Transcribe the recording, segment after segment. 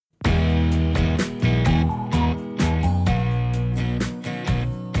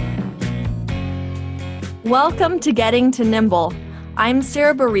Welcome to Getting to Nimble. I'm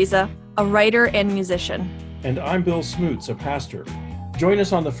Sarah Bariza, a writer and musician. And I'm Bill Smoots, a pastor. Join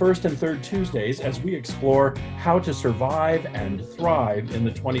us on the first and third Tuesdays as we explore how to survive and thrive in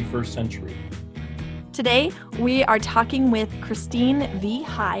the 21st century. Today, we are talking with Christine V.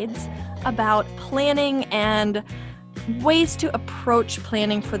 Hydes about planning and ways to approach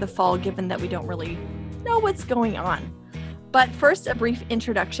planning for the fall, given that we don't really know what's going on. But first, a brief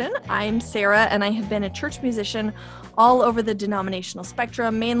introduction. I'm Sarah, and I have been a church musician all over the denominational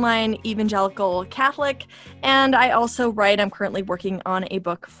spectrum, mainline, evangelical, Catholic, and I also write. I'm currently working on a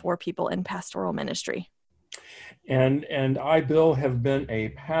book for people in pastoral ministry. And I, Bill, have been a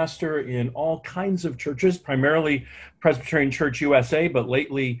pastor in all kinds of churches, primarily Presbyterian Church USA, but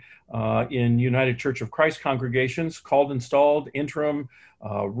lately in United Church of Christ congregations, called, installed, interim,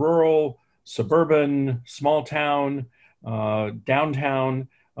 rural, suburban, small town, downtown.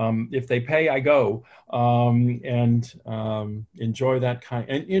 If they pay, I go, and enjoy that kind,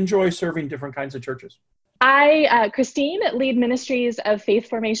 and enjoy serving different kinds of churches. I, Christine, lead ministries of faith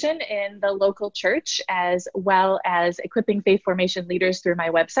formation in the local church, as well as equipping faith formation leaders through my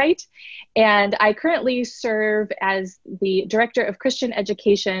website. And I currently serve as the director of Christian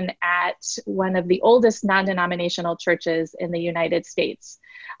education at one of the oldest non-denominational churches in the United States.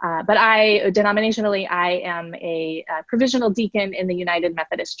 But denominationally, I am a provisional deacon in the United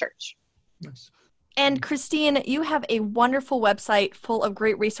Methodist Church. Nice. And Christine, you have a wonderful website full of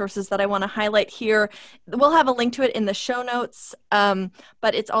great resources that I want to highlight here. We'll have a link to it in the show notes,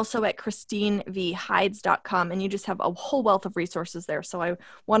 but it's also at christinevhydes.com, and you just have a whole wealth of resources there. So I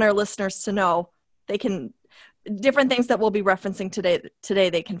want our listeners to know different things that we'll be referencing today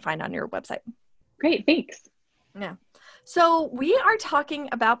they can find on your website. Great, thanks. Yeah. So we are talking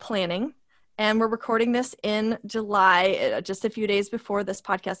about planning. And we're recording this in July, just a few days before this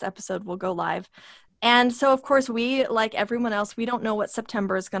podcast episode will go live. And so, of course, we, like everyone else, we don't know what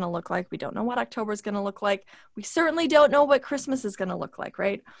September is going to look like. We don't know what October is going to look like. We certainly don't know what Christmas is going to look like,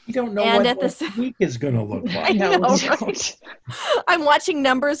 right? We don't know what this week is going to look like. I know, right? I'm watching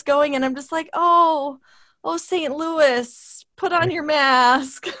numbers going, and I'm just like, oh, St. Louis, put on your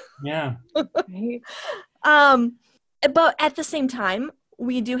mask. Yeah. But at the same time,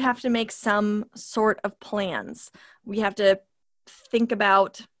 we do have to make some sort of plans. We have to think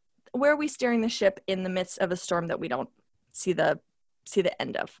about where are we steering the ship in the midst of a storm that we don't see the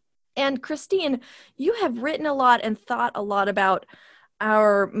end of. And Christine, you have written a lot and thought a lot about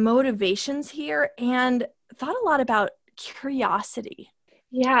our motivations here and thought a lot about curiosity.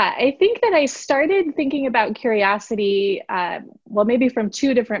 Yeah, I think that I started thinking about curiosity, maybe from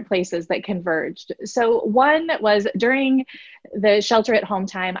two different places that converged. So one was during the shelter at home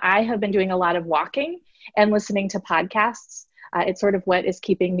time, I have been doing a lot of walking and listening to podcasts. It's sort of what is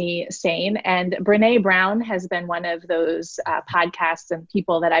keeping me sane. And Brené Brown has been one of those podcasts and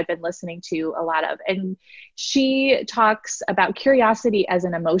people that I've been listening to a lot of. And she talks about curiosity as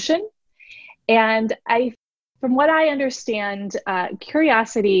an emotion. And from what I understand,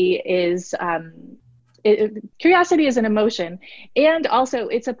 curiosity is an emotion, and also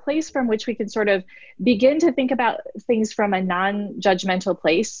it's a place from which we can sort of begin to think about things from a non-judgmental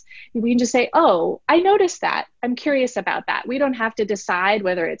place. We can just say, oh, I noticed that. I'm curious about that. We don't have to decide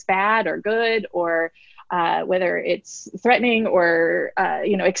whether it's bad or good or whether it's threatening or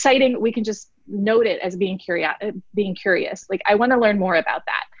exciting. We can just note it as being curious. Like, I want to learn more about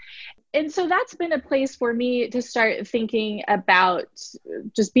that. And so that's been a place for me to start thinking about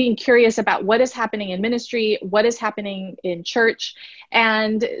just being curious about what is happening in ministry, what is happening in church,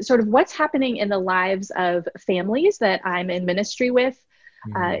 and sort of what's happening in the lives of families that I'm in ministry with.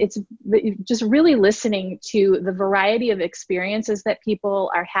 It's just really listening to the variety of experiences that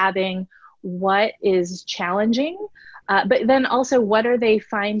people are having, what is challenging, but then also what are they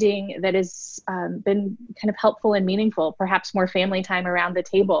finding that has been kind of helpful and meaningful, perhaps more family time around the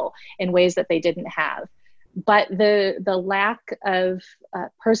table in ways that they didn't have. But the lack of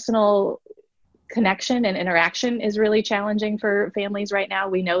personal connection and interaction is really challenging for families right now.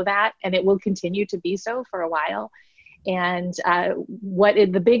 We know that, and it will continue to be so for a while. And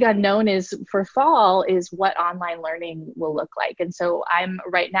the big unknown is for fall is what online learning will look like. And so I'm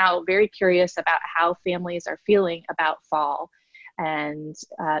right now very curious about how families are feeling about fall and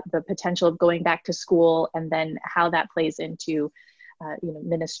the potential of going back to school, and then how that plays into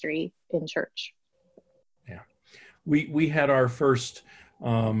ministry in church. Yeah, we had our first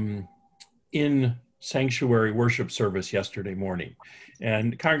in sanctuary worship service yesterday morning,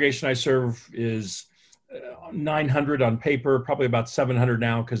 and the congregation I serve is 900 on paper, probably about 700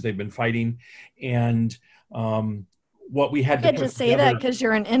 now because they've been fighting. And what we had to say that because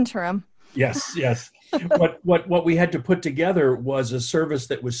you're an interim. Yes, yes. What we had to put together was a service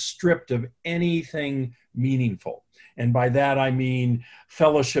that was stripped of anything meaningful. And by that, I mean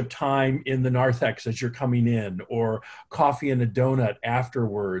fellowship time in the narthex as you're coming in, or coffee and a donut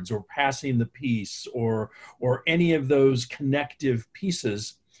afterwards, or passing the peace, or any of those connective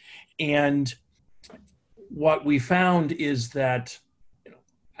pieces. And what we found is that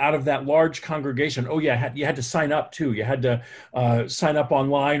out of that large congregation, you had to sign up too. You had to sign up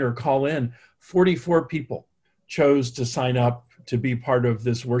online or call in. 44 people chose to sign up to be part of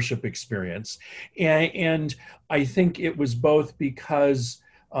this worship experience. And I think it was both because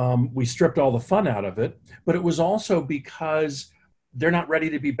we stripped all the fun out of it, but it was also because they're not ready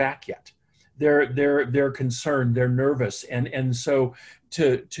to be back yet. They're concerned, they're nervous. And so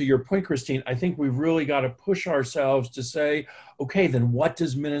to your point, Christine, I think we've really got to push ourselves to say, okay, then what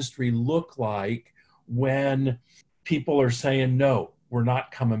does ministry look like when people are saying, no, we're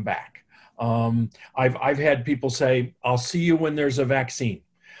not coming back? I've had people say, I'll see you when there's a vaccine.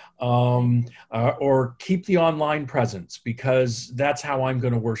 Or keep the online presence because that's how I'm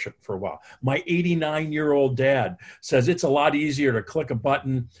going to worship for a while. My 89-year-old dad says it's a lot easier to click a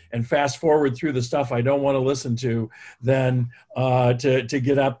button and fast forward through the stuff I don't want to listen to than to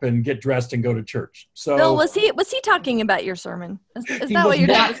get up and get dressed and go to church. So, Bill, was he talking about your sermon? Is that what you're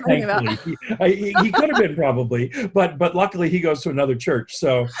talking about? He could have been probably, but luckily he goes to another church,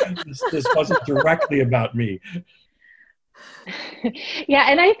 so this wasn't directly about me. Yeah,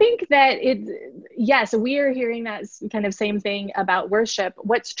 and I think that yes, we are hearing that kind of same thing about worship.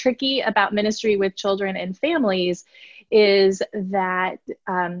 What's tricky about ministry with children and families is that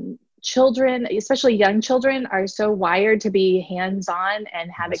children, especially young children, are so wired to be hands-on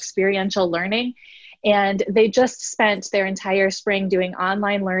and have experiential learning. And they just spent their entire spring doing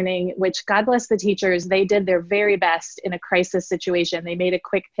online learning, which, God bless the teachers, they did their very best in a crisis situation. They made a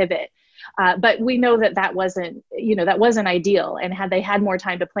quick pivot. But we know that wasn't ideal. And had they had more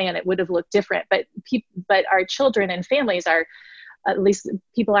time to plan, it would have looked different. But our children and families are, at least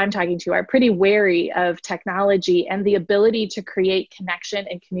people I'm talking to, are pretty wary of technology and the ability to create connection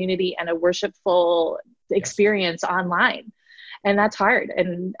and community and a worshipful experience online. And that's hard.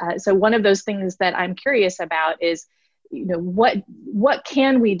 And so one of those things that I'm curious about is, what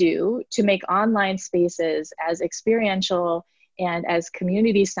can we do to make online spaces as experiential and as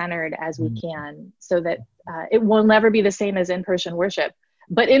community-centered as we can, so that it will never be the same as in-person worship.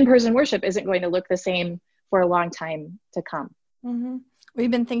 But in-person worship isn't going to look the same for a long time to come. Mm-hmm. We've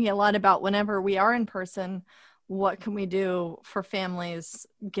been thinking a lot about whenever we are in person, what can we do for families,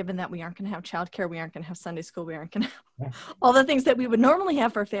 given that we aren't going to have childcare, we aren't going to have Sunday school, we aren't going to have all the things that we would normally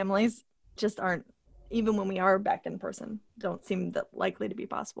have for families just aren't, even when we are back in person, don't seem that likely to be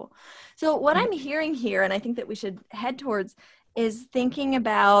possible. So what I'm hearing here, and I think that we should head towards, is thinking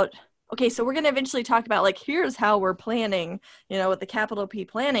about, okay, so we're going to eventually talk about, like, here's how we're planning, with the capital P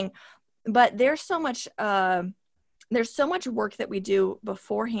planning, but there's so much work that we do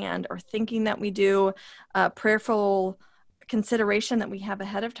beforehand, or thinking that we do, prayerful consideration that we have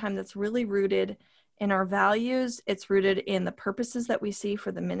ahead of time that's really rooted in our values. It's rooted in the purposes that we see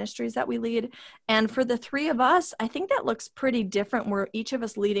for the ministries that we lead. And for the three of us, I think that looks pretty different. We're each of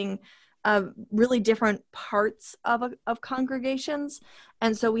us leading really different parts of congregations.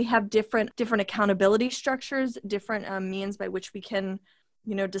 And so we have different accountability structures, different means by which we can,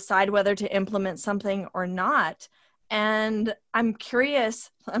 decide whether to implement something or not. And I'm curious,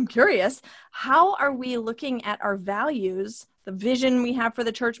 how are we looking at our values, the vision we have for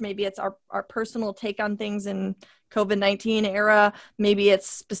the church? Maybe it's our personal take on things in COVID-19 era. Maybe it's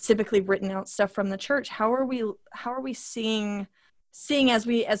specifically written out stuff from the church. How are we seeing as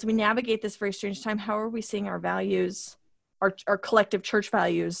we navigate this very strange time, how are we seeing our values, our collective church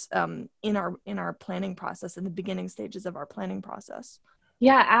values, in our planning process, in the beginning stages of our planning process?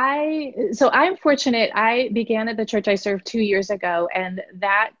 Yeah, I'm fortunate. I began at the church I served 2 years ago, and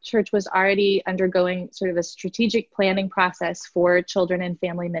that church was already undergoing sort of a strategic planning process for children and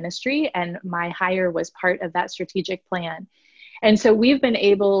family ministry, and my hire was part of that strategic plan. And so we've been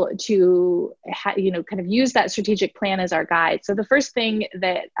able to, kind of use that strategic plan as our guide. So the first thing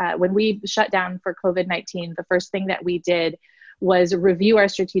that, when we shut down for COVID-19, the first thing that we did was review our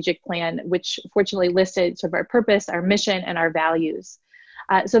strategic plan, which fortunately listed sort of our purpose, our mission, and our values.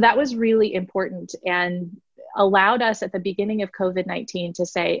 So that was really important and allowed us at the beginning of COVID-19 to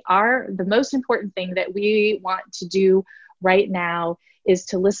say, the most important thing that we want to do right now is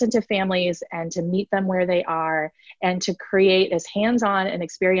to listen to families and to meet them where they are and to create as hands-on and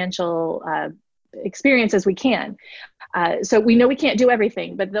experiential experience as we can. So we know we can't do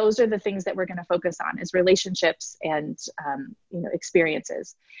everything, but those are the things that we're going to focus on, is relationships and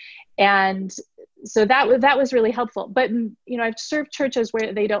experiences. And so that was really helpful. But I've served churches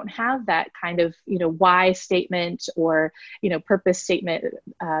where they don't have that kind of why statement or purpose statement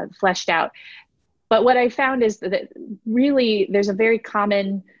fleshed out. But what I found is that really there's a very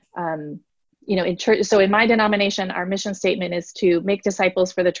common in church. So in my denomination, our mission statement is to make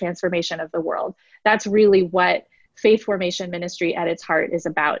disciples for the transformation of the world. That's really what faith formation ministry at its heart is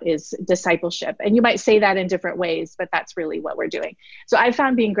about, is discipleship. And you might say that in different ways, but that's really what we're doing. So I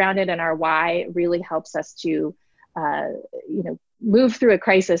found being grounded in our why really helps us to, move through a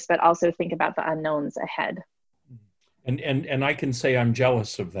crisis, but also think about the unknowns ahead. And I can say I'm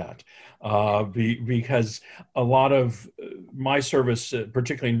jealous of that because a lot of my service,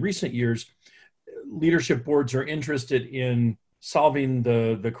 particularly in recent years, leadership boards are interested in solving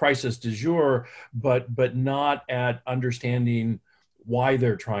the crisis du jour, but not at understanding why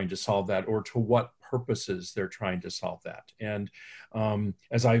they're trying to solve that or to what purposes they're trying to solve that. And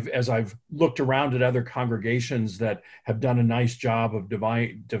as I've looked around at other congregations that have done a nice job of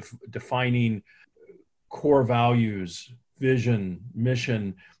defining core values, vision,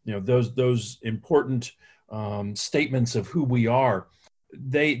 mission, those important statements of who we are,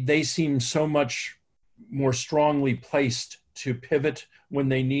 they seem so much more strongly placed to pivot when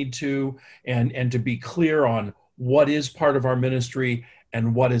they need to, and to be clear on what is part of our ministry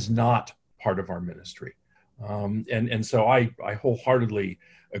and what is not part of our ministry. And so I wholeheartedly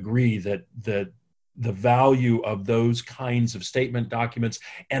agree that the value of those kinds of statement documents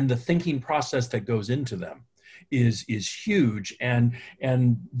and the thinking process that goes into them is huge. And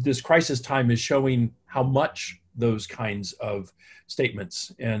this crisis time is showing how much those kinds of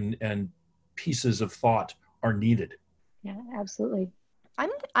statements and pieces of thought are needed. Yeah, absolutely.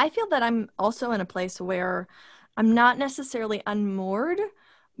 I feel that I'm also in a place where I'm not necessarily unmoored,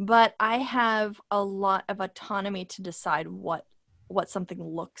 but I have a lot of autonomy to decide what something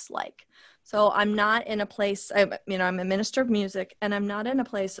looks like. So I'm not in a place, I'm a minister of music, and I'm not in a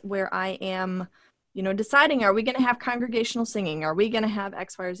place where I am, deciding, are we going to have congregational singing? Are we going to have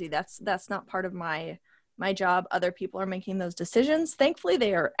X, Y, or Z? That's not part of my job. Other people are making those decisions. Thankfully,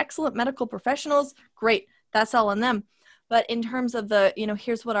 they are excellent medical professionals. Great. That's all on them. But in terms of the,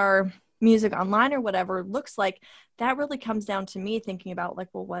 here's what our music online or whatever looks like, that really comes down to me thinking about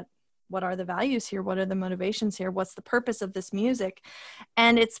what are the values here? What are the motivations here? What's the purpose of this music?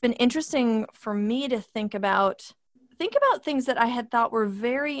 And it's been interesting for me to think about things that I had thought were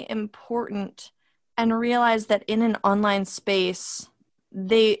very important and realize that in an online space,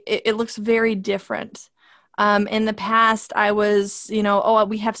 it looks very different. In the past, I was,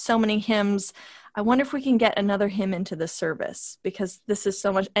 we have so many hymns. I wonder if we can get another hymn into the service because this is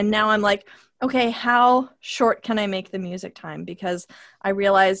so much. And now I'm like, okay, how short can I make the music time? Because I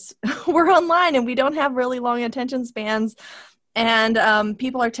realize we're online and we don't have really long attention spans. And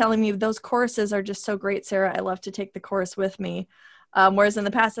people are telling me those choruses are just so great, Sarah. I love to take the chorus with me. Whereas in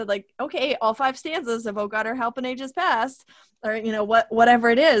the past, I'd like, okay, all 5 stanzas of "Oh God, Our Help in Ages Past," or whatever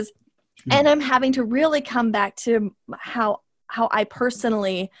it is. Mm-hmm. And I'm having to really come back to how I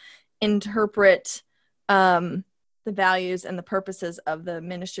personally interpret the values and the purposes of the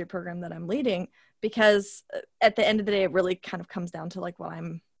ministry program that I'm leading, because at the end of the day, it really kind of comes down to what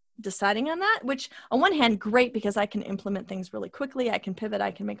I'm deciding on that, which on one hand, great, because I can implement things really quickly. I can pivot.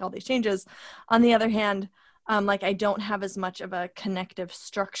 I can make all these changes. On the other hand, I don't have as much of a connective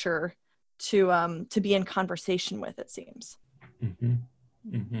structure to be in conversation with, it seems. Mm-hmm.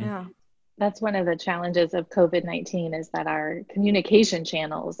 Mm-hmm. Yeah. That's one of the challenges of COVID-19 is that our communication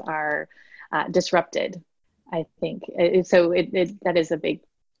channels are disrupted, I think. That is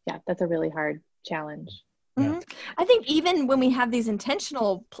that's a really hard challenge. Mm-hmm. I think even when we have these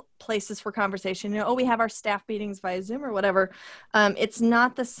intentional places for conversation, we have our staff meetings via Zoom or whatever, it's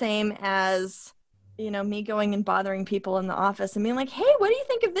not the same as, me going and bothering people in the office and being like, hey, what do you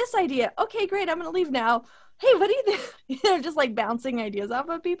think of this idea? Okay, great. I'm going to leave now. Hey, what do you think? Just bouncing ideas off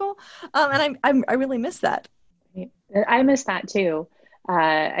of people. And I really miss that. I miss that too.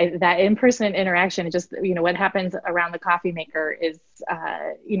 That in-person interaction, just, what happens around the coffee maker is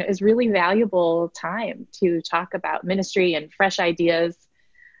really valuable time to talk about ministry and fresh ideas.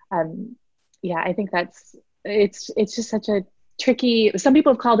 I think it's just such a tricky, some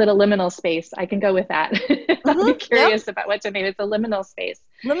people have called it a liminal space. I can go with that. Mm-hmm. I'm curious about what to name. It's a liminal space.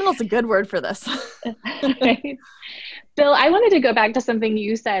 Liminal's a good word for this. Right. Bill, I wanted to go back to something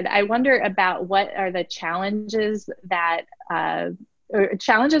you said. I wonder about what are the challenges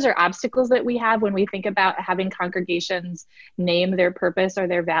or obstacles that we have when we think about having congregations name their purpose or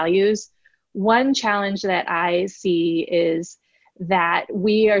their values. one challenge that I see is that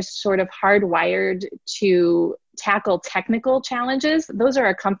we are sort of hardwired to tackle technical challenges. Those are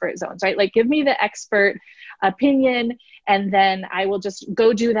our comfort zones, right? Like, give me the expert opinion, and then I will just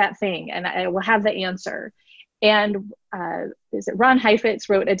go do that thing, and I will have the answer. And is it Ron Heifetz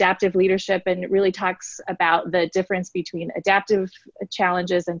wrote Adaptive Leadership, and it really talks about the difference between adaptive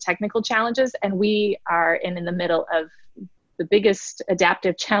challenges and technical challenges. And we are in the middle of the biggest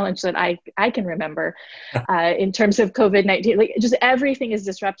adaptive challenge that I can remember in terms of COVID-19. Like, just everything is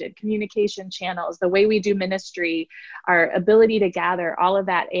disrupted. Communication channels, the way we do ministry, our ability to gather, all of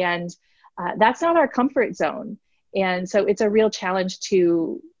that. And that's not our comfort zone. And so it's a real challenge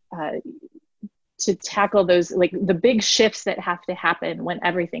to tackle those, like the big shifts that have to happen when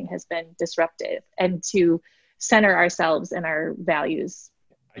everything has been disrupted, and to center ourselves and our values.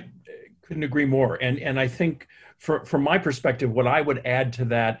 I couldn't agree more. And I think from my perspective, what I would add to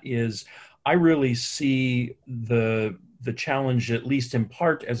that is I really see the challenge, at least in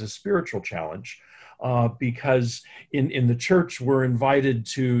part, as a spiritual challenge, because in the church, we're invited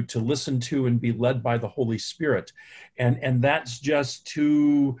to listen to and be led by the Holy Spirit. And that's just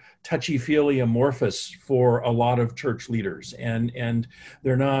too touchy-feely amorphous for a lot of church leaders. And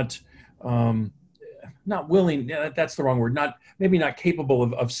they're not willing, that's the wrong word, maybe not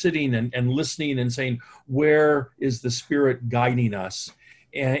capable of sitting and listening and saying, where is the Spirit guiding us?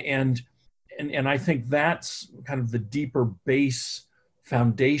 And I think that's kind of the deeper base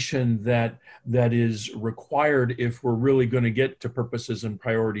foundation that is required if we're really going to get to purposes and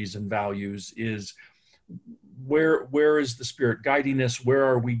priorities and values, is where is the Spirit guiding us? Where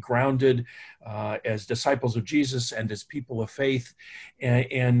are we grounded as disciples of Jesus and as people of faith?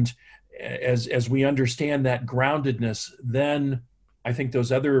 And as we understand that groundedness, then I think those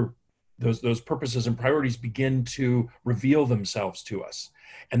purposes and priorities begin to reveal themselves to us.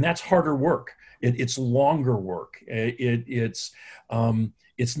 And that's harder work. It's longer work. It's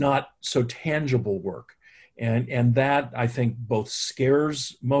not so tangible work. And that, I think, both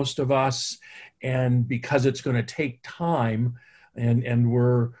scares most of us, and because it's going to take time, and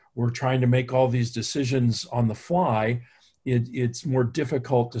we're trying to make all these decisions on the fly, it's more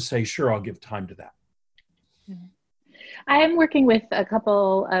difficult to say, sure, I'll give time to that. I am working with a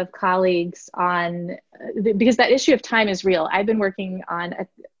couple of colleagues on, because that issue of time is real. I've been working on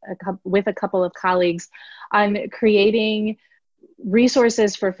with a couple of colleagues on creating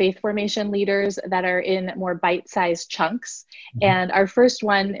resources for faith formation leaders that are in more bite-sized chunks. Mm-hmm. And our first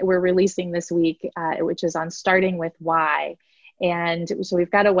one we're releasing this week, which is on starting with why. And so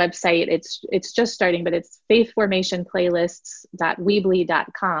we've got a website. It's just starting, but it's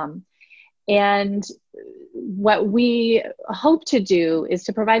faithformationplaylists.weebly.com. And what we hope to do is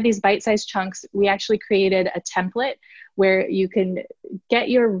to provide these bite-sized chunks. We actually created a template where you can get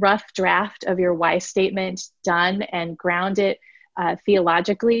your rough draft of your why statement done and ground it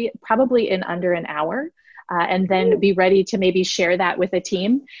theologically, probably in under an hour, and then be ready to maybe share that with a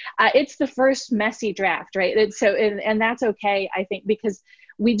team. It's the first messy draft, right? And that's okay, I think, because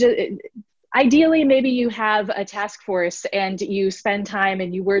we just, ideally, maybe you have a task force and you spend time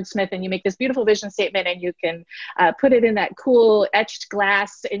and you wordsmith and you make this beautiful vision statement and you can put it in that cool etched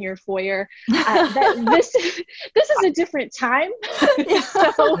glass in your foyer. This is a different time.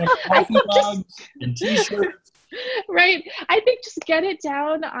 So and t-shirts. Right. I think just get it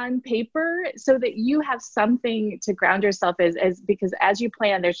down on paper so that you have something to ground yourself as because as you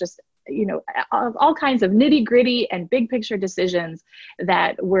plan, there's just, all kinds of nitty gritty and big picture decisions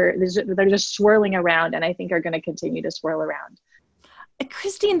that they're just swirling around, and I think are going to continue to swirl around.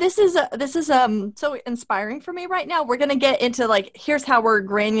 Christine, this is so inspiring for me right now. We're going to get into here's how we're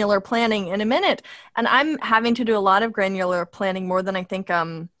granular planning in a minute. And I'm having to do a lot of granular planning, more than I think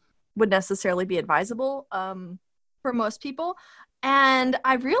would necessarily be advisable for most people. And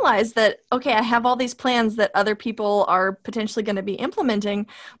I realized that, okay, I have all these plans that other people are potentially going to be implementing,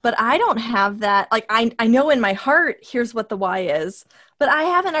 but I don't have that. I know in my heart, here's what the why is, but I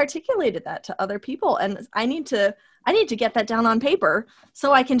haven't articulated that to other people. And I need to get that down on paper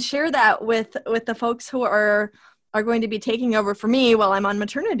so I can share that with the folks who are going to be taking over for me while I'm on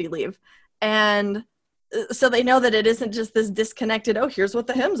maternity leave. And so they know that it isn't just this disconnected, oh, here's what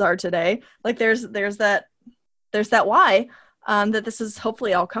the hymns are today. There's that why. That this is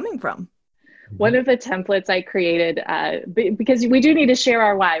hopefully all coming from. One of the templates I created, because we do need to share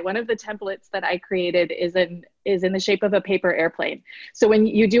our why. One of the templates that I created is in the shape of a paper airplane. So when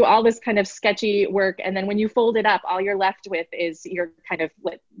you do all this kind of sketchy work, and then when you fold it up, all you're left with is your kind of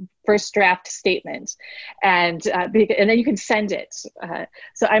first draft statement, and then you can send it.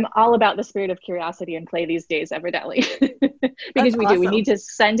 So I'm all about the spirit of curiosity and play these days, evidently, because we need to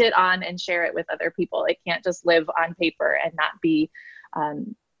send it on and share it with other people. It can't just live on paper and not be,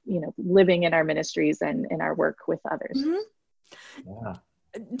 living in our ministries and in our work with others. Mm-hmm. Yeah.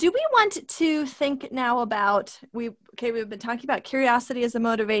 Do we want to think now about, we've been talking about curiosity as a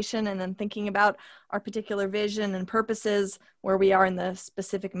motivation, and then thinking about our particular vision and purposes, where we are in the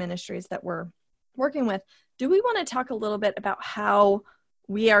specific ministries that we're working with. Do we want to talk a little bit about how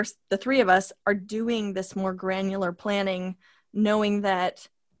we are, the three of us, are doing this more granular planning, knowing that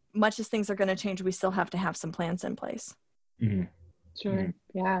much as things are going to change, we still have to have some plans in place? Mm-hmm. Sure. Mm-hmm.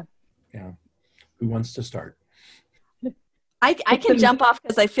 Yeah. Who wants to start? I can jump off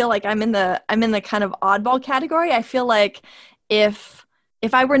because I feel like I'm in the kind of oddball category. I feel like if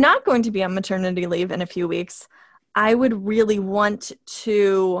I were not going to be on maternity leave in a few weeks, I would really want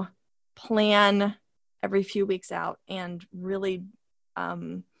to plan every few weeks out and really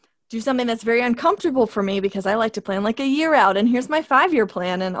do something that's very uncomfortable for me, because I like to plan like a year out, and here's my 5-year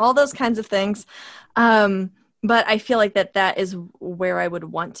plan and all those kinds of things. But I feel like that is where I would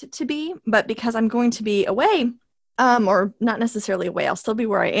want it to be. But because I'm going to be away, or not necessarily away, I'll still be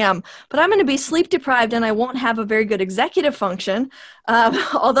where I am, but I'm going to be sleep deprived and I won't have a very good executive function,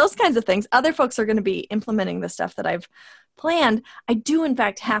 all those kinds of things. Other folks are going to be implementing the stuff that I've planned. I do, in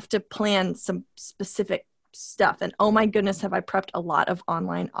fact, have to plan some specific stuff. And oh my goodness, have I prepped a lot of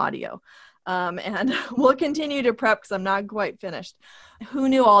online audio. And we'll continue to prep because I'm not quite finished. Who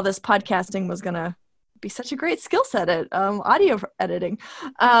knew all this podcasting was going to be such a great skill set at audio editing?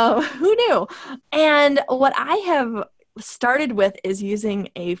 Who knew? And what I have started with is using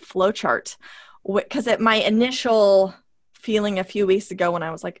a flowchart, because at my initial feeling a few weeks ago when I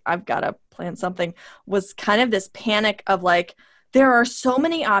was like, I've got to plan something, was kind of this panic of like, there are so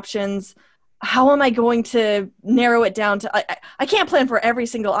many options. How am I going to narrow it down to, I can't plan for every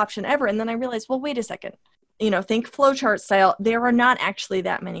single option ever. And then I realized, well, wait a second, think flowchart style. There are not actually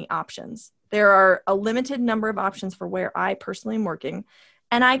that many options. There are a limited number of options for where I personally am working,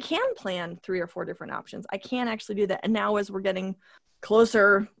 and I can plan 3 or 4 different options. I can actually do that. And now as we're getting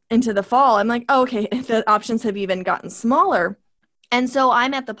closer into the fall, I'm like, oh, okay, the options have even gotten smaller. And so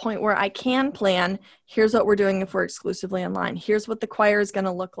I'm at the point where I can plan, here's what we're doing if we're exclusively online. Here's what the choir is going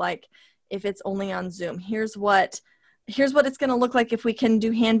to look like if it's only on Zoom. Here's what it's going to look like if we can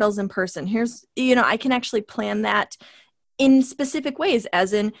do handbells in person. I can actually plan that in specific ways,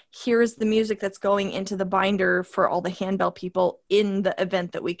 as in, here's the music that's going into the binder for all the handbell people in the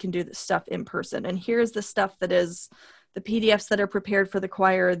event that we can do this stuff in person. And here's the stuff that is the PDFs that are prepared for the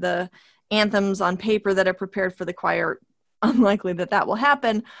choir, the anthems on paper that are prepared for the choir. Unlikely that will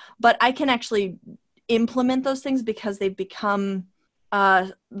happen, but I can actually implement those things because they've become,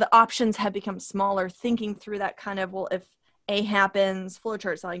 the options have become smaller, thinking through that kind of, well, if A happens,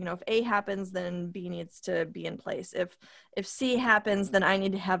 flowchart style, if A happens, then B needs to be in place. If C happens, then I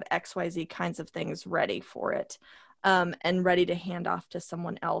need to have XYZ kinds of things ready for it, and ready to hand off to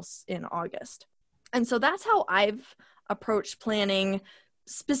someone else in August. And so that's how I've approached planning,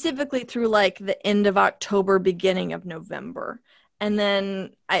 specifically through like the end of October, beginning of November. And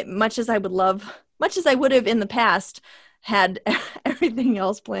then much as I would have in the past had everything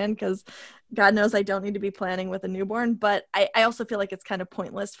else planned, because God knows I don't need to be planning with a newborn, but I also feel like it's kind of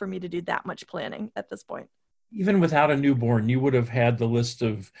pointless for me to do that much planning at this point. Even without a newborn, you would have had the list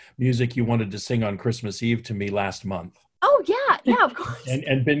of music you wanted to sing on Christmas Eve to me last month. Oh yeah, of course.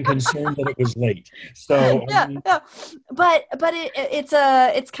 and been concerned that it was late. So yeah. But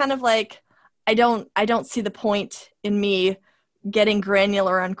it's kind of like I don't see the point in me getting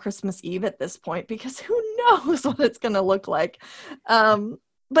granular on Christmas Eve at this point, because who knows what it's going to look like.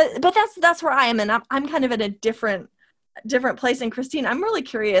 But that's where I am, and I'm kind of in a different place. And Christine, I'm really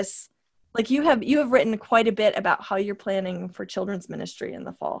curious. Like you have written quite a bit about how you're planning for children's ministry in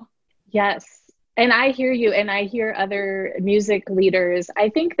the fall. Yes. And I hear you, and I hear other music leaders. I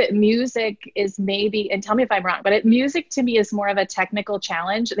think that music is maybe, and tell me if I'm wrong, but music to me is more of a technical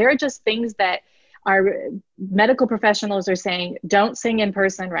challenge. There are just things that our medical professionals are saying, don't sing in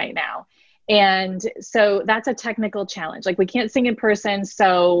person right now. And so that's a technical challenge. Like, we can't sing in person.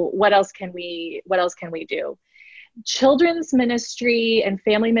 So what else can we do? Children's ministry and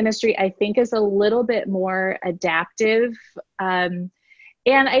family ministry, I think, is a little bit more adaptive. And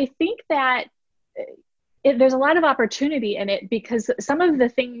I think that there's a lot of opportunity in it, because some of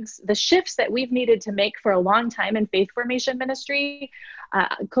the shifts that we've needed to make for a long time in faith formation ministry,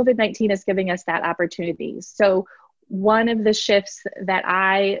 COVID-19 is giving us that opportunity. So one of the shifts that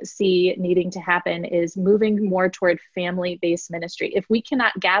I see needing to happen is moving more toward family-based ministry. If we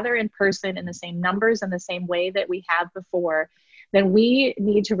cannot gather in person in the same numbers and the same way that we have before, then we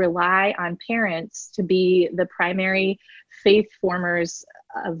need to rely on parents to be the primary faith formers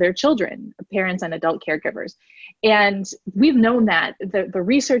of their children, parents and adult caregivers. And we've known that. The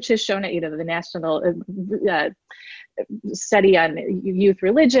research has shown it, the national study on youth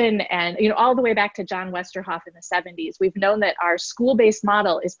religion, and all the way back to John Westerhoff in the 70s. We've known that our school-based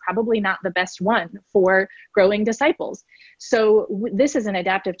model is probably not the best one for growing disciples. So this is an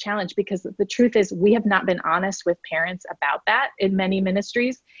adaptive challenge, because the truth is we have not been honest with parents about that in many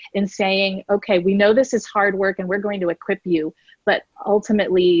ministries, in saying, okay, we know this is hard work and we're going to equip you, but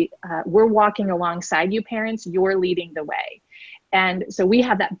ultimately we're walking alongside you, parents, you're leading the way. And so we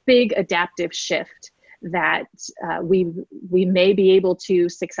have that big adaptive shift that we may be able to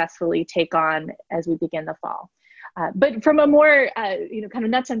successfully take on as we begin the fall. But from a more kind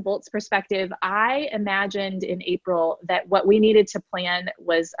of nuts and bolts perspective, I imagined in April that what we needed to plan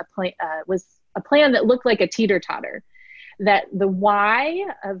was a plan that looked like a teeter-totter. That the why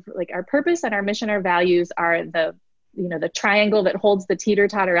of our purpose and our mission, our values are the triangle that holds the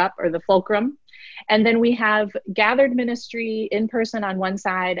teeter-totter up, or the fulcrum. And then we have gathered ministry in person on one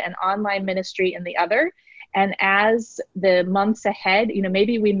side and online ministry in the other. And as the months ahead,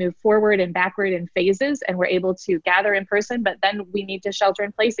 maybe we move forward and backward in phases and we're able to gather in person, but then we need to shelter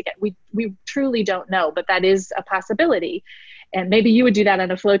in place again. We truly don't know, but that is a possibility. And maybe you would do that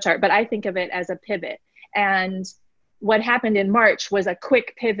on a flow chart, but I think of it as a pivot. And what happened in March was a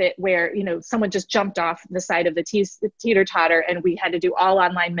quick pivot where, someone just jumped off the side of the teeter-totter and we had to do all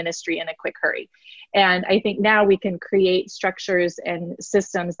online ministry in a quick hurry. And I think now we can create structures and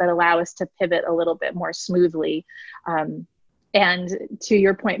systems that allow us to pivot a little bit more smoothly. And to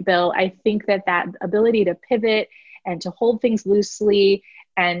your point, Bill, I think that ability to pivot and to hold things loosely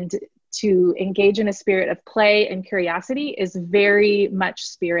and to engage in a spirit of play and curiosity is very much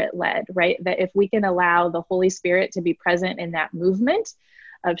spirit-led, right? That if we can allow the Holy Spirit to be present in that movement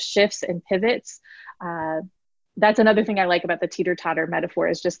of shifts and pivots, that's another thing I like about the teeter-totter metaphor,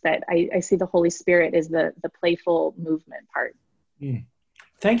 is just that I see the Holy Spirit as the playful movement part. Mm.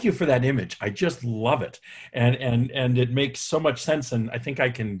 Thank you for that image. I just love it. And it makes so much sense. And I think I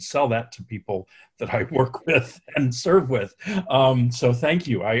can sell that to people that I work with and serve with. So thank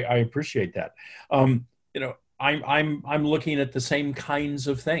you. I appreciate that. I'm looking at the same kinds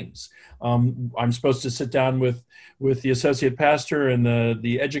of things. I'm supposed to sit down with the associate pastor and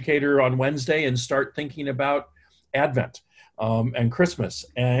the educator on Wednesday and start thinking about Advent and Christmas.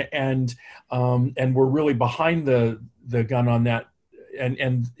 And we're really behind the gun on that.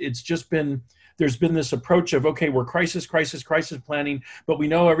 And it's just there's been this approach of, okay, we're crisis planning, but we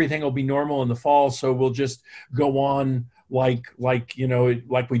know everything will be normal in the fall. So we'll just go on like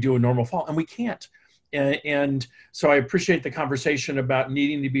we do in normal fall, and we can't. And so I appreciate the conversation about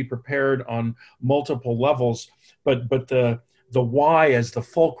needing to be prepared on multiple levels, but the why as the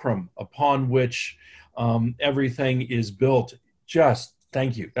fulcrum upon which everything is built. Just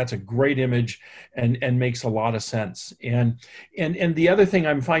thank you. That's a great image and makes a lot of sense. And the other thing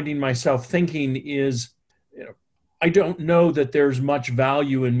I'm finding myself thinking is, I don't know that there's much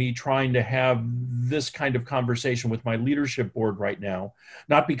value in me trying to have this kind of conversation with my leadership board right now,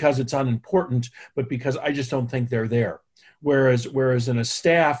 not because it's unimportant, but because I just don't think they're there. Whereas in a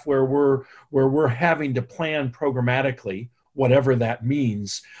staff where we're having to plan programmatically, whatever that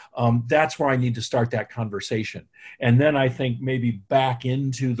means, that's where I need to start that conversation. And then I think maybe back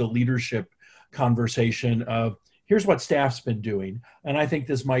into the leadership conversation of, here's what staff's been doing. And I think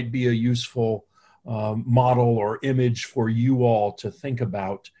this might be a useful model or image for you all to think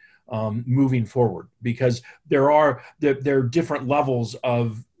about moving forward, because there are different levels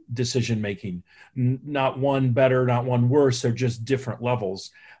of decision making, not one better, not one worse. They're just different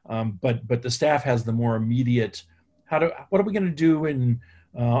levels. But the staff has the more immediate, what are we going to do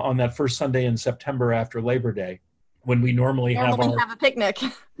on that first Sunday in September after Labor Day, when we normally have a picnic?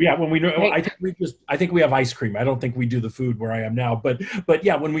 Yeah, when I think we have ice cream. I don't think we do the food where I am now, but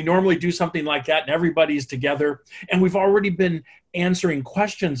yeah, when we normally do something like that and everybody's together, and we've already been answering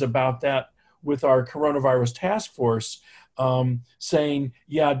questions about that with our coronavirus task force, saying,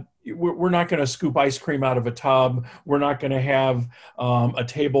 yeah, we're not going to scoop ice cream out of a tub. We're not going to have a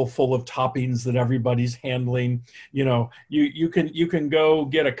table full of toppings that everybody's handling. You can go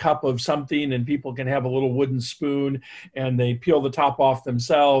get a cup of something and people can have a little wooden spoon and they peel the top off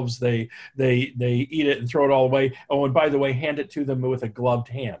themselves. They eat it and throw it all away. Oh, and by the way, hand it to them with a gloved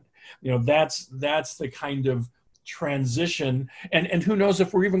hand. That's the kind of transition. And who knows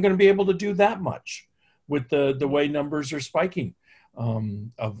if we're even going to be able to do that much with the way numbers are spiking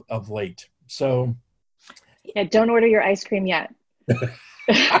of late. So yeah, don't order your ice cream yet.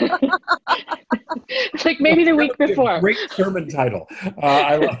 Like maybe the week before. Great sermon title.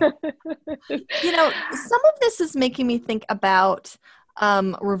 I love it. You know, some of this is making me think about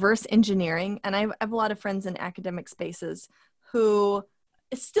reverse engineering. And I have a lot of friends in academic spaces who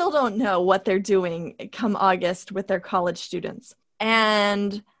still don't know what they're doing come August with their college students.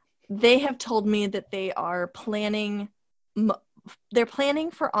 And they have told me that they are planning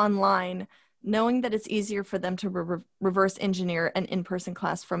for online, knowing that it's easier for them to reverse engineer an in-person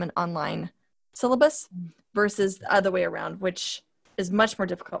class from an online syllabus versus the other way around, which is much more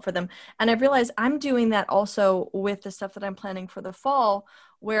difficult for them. And I've realized I'm doing that also with the stuff that I'm planning for the fall,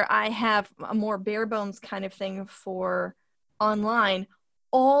 where I have a more bare bones kind of thing for online,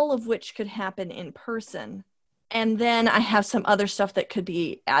 all of which could happen in person. And then I have some other stuff that could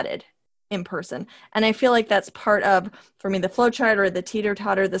be added in person. And I feel like that's part of, for me, the flowchart or the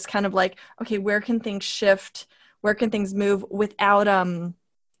teeter-totter, this kind of like, okay, where can things shift? Where can things move without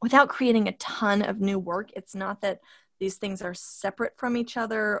creating a ton of new work? It's not that these things are separate from each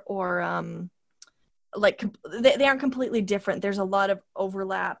other or they aren't completely different. There's a lot of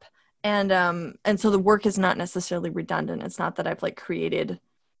overlap. And so the work is not necessarily redundant. It's not that I've like created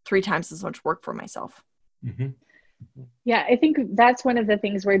 3 times as much work for myself. Mm-hmm. Yeah, I think that's one of the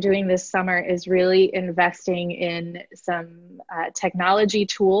things we're doing this summer is really investing in some technology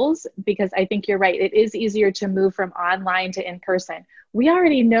tools, because I think you're right. It is easier to move from online to in-person. We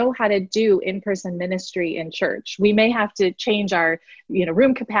already know how to do in-person ministry in church. We may have to change our,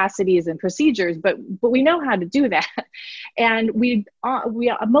 room capacities and procedures, but we know how to do that. And we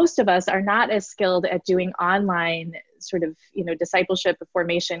most of us are not as skilled at doing online sort of, discipleship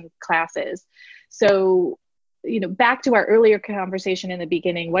formation classes. So, back to our earlier conversation in the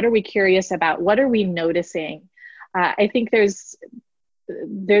beginning, what are we curious about? What are we noticing? I think there's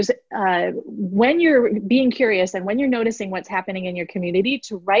when you're being curious and when you're noticing what's happening in your community,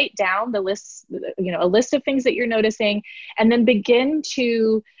 to write down the list, a list of things that you're noticing, and then begin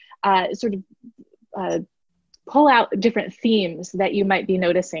to pull out different themes that you might be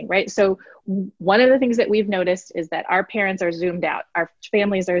noticing, right? So one of the things that we've noticed is that our parents are zoomed out, our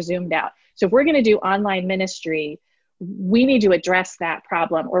families are zoomed out. So if we're going to do online ministry, we need to address that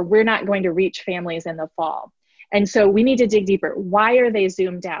problem, or we're not going to reach families in the fall. And so we need to dig deeper. Why are they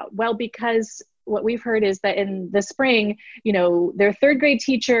zoomed out? Well, because what we've heard is that in the spring, their 3rd grade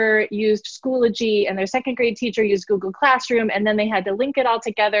teacher used Schoology and their 2nd grade teacher used Google Classroom, and then they had to link it all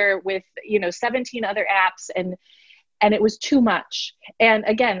together with, 17 other apps, and it was too much. And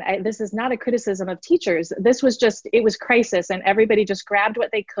again, this is not a criticism of teachers. This was it was crisis, and everybody just grabbed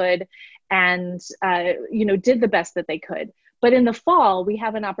what they could and, did the best that they could. But in the fall, we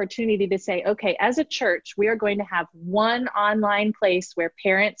have an opportunity to say, okay, as a church, we are going to have one online place where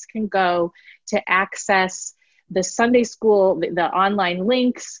parents can go to access the Sunday school, the online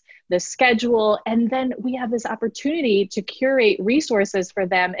links, the schedule, and then we have this opportunity to curate resources for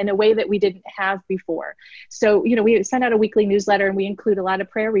them in a way that we didn't have before. So, we send out a weekly newsletter and we include a lot of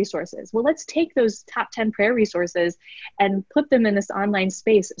prayer resources. Well, let's take those top 10 prayer resources and put them in this online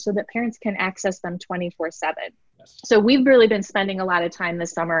space so that parents can access them 24/7. So we've really been spending a lot of time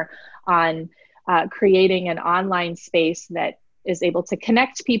this summer on creating an online space that is able to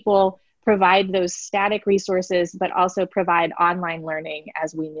connect people, provide those static resources, but also provide online learning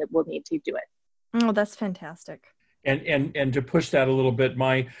as we will need to do it. Oh, that's fantastic. And to push that a little bit,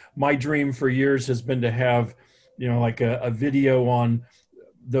 my dream for years has been to have, like a video on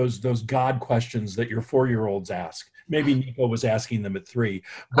those God questions that your 4-year-olds ask. Maybe Nico was asking them at 3,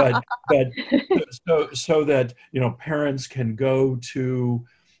 but so that parents can go to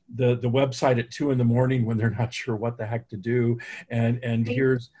the website at 2 a.m. when they're not sure what the heck to do, and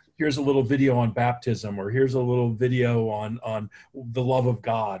here's a little video on baptism, or here's a little video on the love of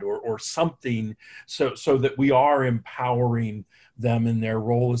God, or something, so that we are empowering them in their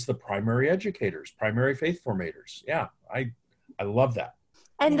role as the primary educators, primary faith formators. Yeah, I love that.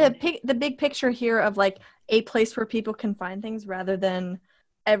 And the big picture here of like a place where people can find things, rather than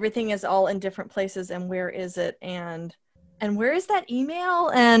everything is all in different places and where is it and where is that email,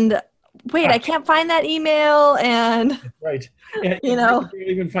 and wait, I can't find that email, and right. And, you can't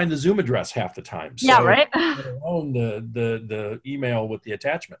even find the Zoom address half the time. So, yeah, right. Let alone the email with the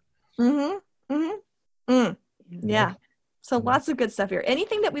attachment. Mm-hmm. Mm-hmm. Mm. Yeah. So lots of good stuff here.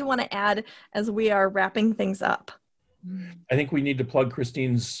 Anything that we want to add as we are wrapping things up? I think we need to plug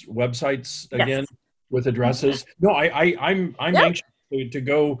Christine's websites again with addresses. No, I'm anxious. to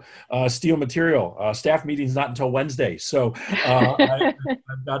go steal material. Staff meeting's not until Wednesday. So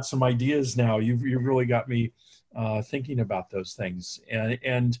I've got some ideas now. You've really got me thinking about those things.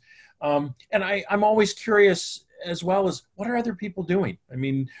 And I'm always curious as well as what are other people doing? I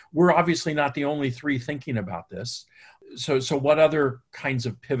mean, we're obviously not the only three thinking about this. So what other kinds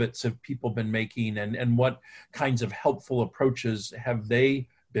of pivots have people been making, and what kinds of helpful approaches have they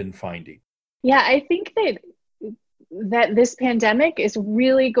been finding? Yeah, I think that this pandemic is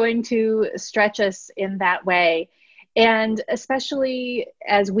really going to stretch us in that way. And especially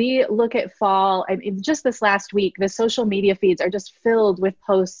as we look at fall, I mean, just this last week, the social media feeds are just filled with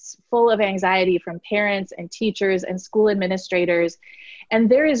posts full of anxiety from parents and teachers and school administrators. And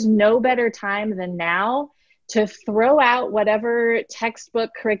there is no better time than now to throw out whatever textbook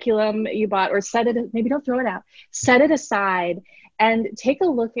curriculum you bought, or maybe don't throw it out, set it aside and take a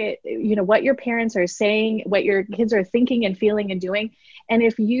look at, what your parents are saying, what your kids are thinking and feeling and doing. And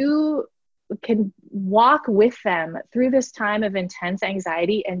if you can walk with them through this time of intense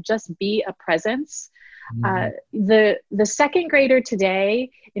anxiety and just be a presence. The second grader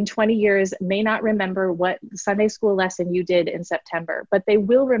today in 20 years may not remember what Sunday school lesson you did in September, but they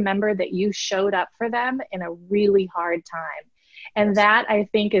will remember that you showed up for them in a really hard time. And that, I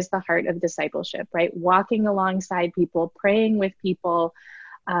think, is the heart of discipleship, right? Walking alongside people, praying with people,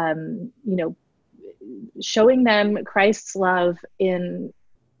 showing them Christ's love in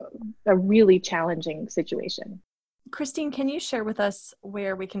a really challenging situation. Christine, can you share with us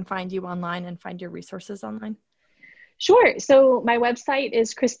where we can find you online and find your resources online? Sure. So my website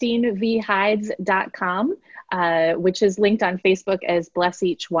is christinevhides.com, which is linked on Facebook as Bless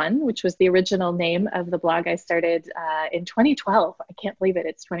Each One, which was the original name of the blog I started in 2012. I can't believe it.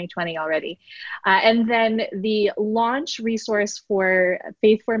 It's 2020 already. And then the launch resource for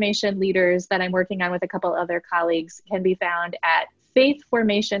faith formation leaders that I'm working on with a couple other colleagues can be found at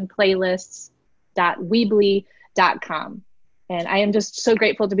faithformationplaylists.weebly.com. And I am just so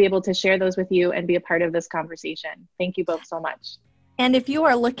grateful to be able to share those with you and be a part of this conversation. Thank you both so much. And if you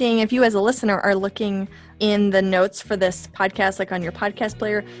as a listener are looking in the notes for this podcast, like on your podcast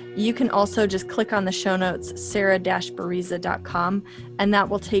player, you can also just click on the show notes, sarah-bariza.com, and that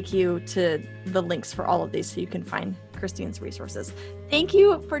will take you to the links for all of these so you can find Christine's resources. Thank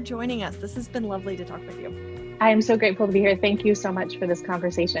you for joining us. This has been lovely to talk with you. I am so grateful to be here. Thank you so much for this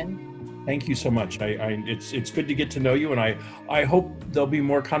conversation. Thank you so much. It's good to get to know you, and I hope there'll be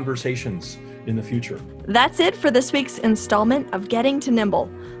more conversations in the future. That's it for this week's installment of Getting to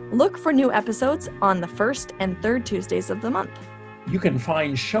Nimble. Look for new episodes on the first and third Tuesdays of the month. You can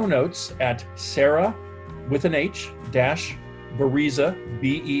find show notes at Sarah with an H Bariza,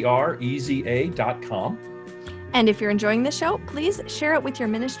 BEREZA.com. And if you're enjoying the show, please share it with your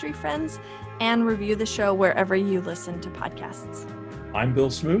ministry friends and review the show wherever you listen to podcasts. I'm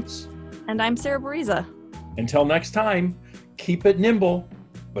Bill Smoots. And I'm Sarah Bariza. Until next time, keep it nimble,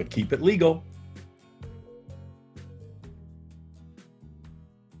 but keep it legal.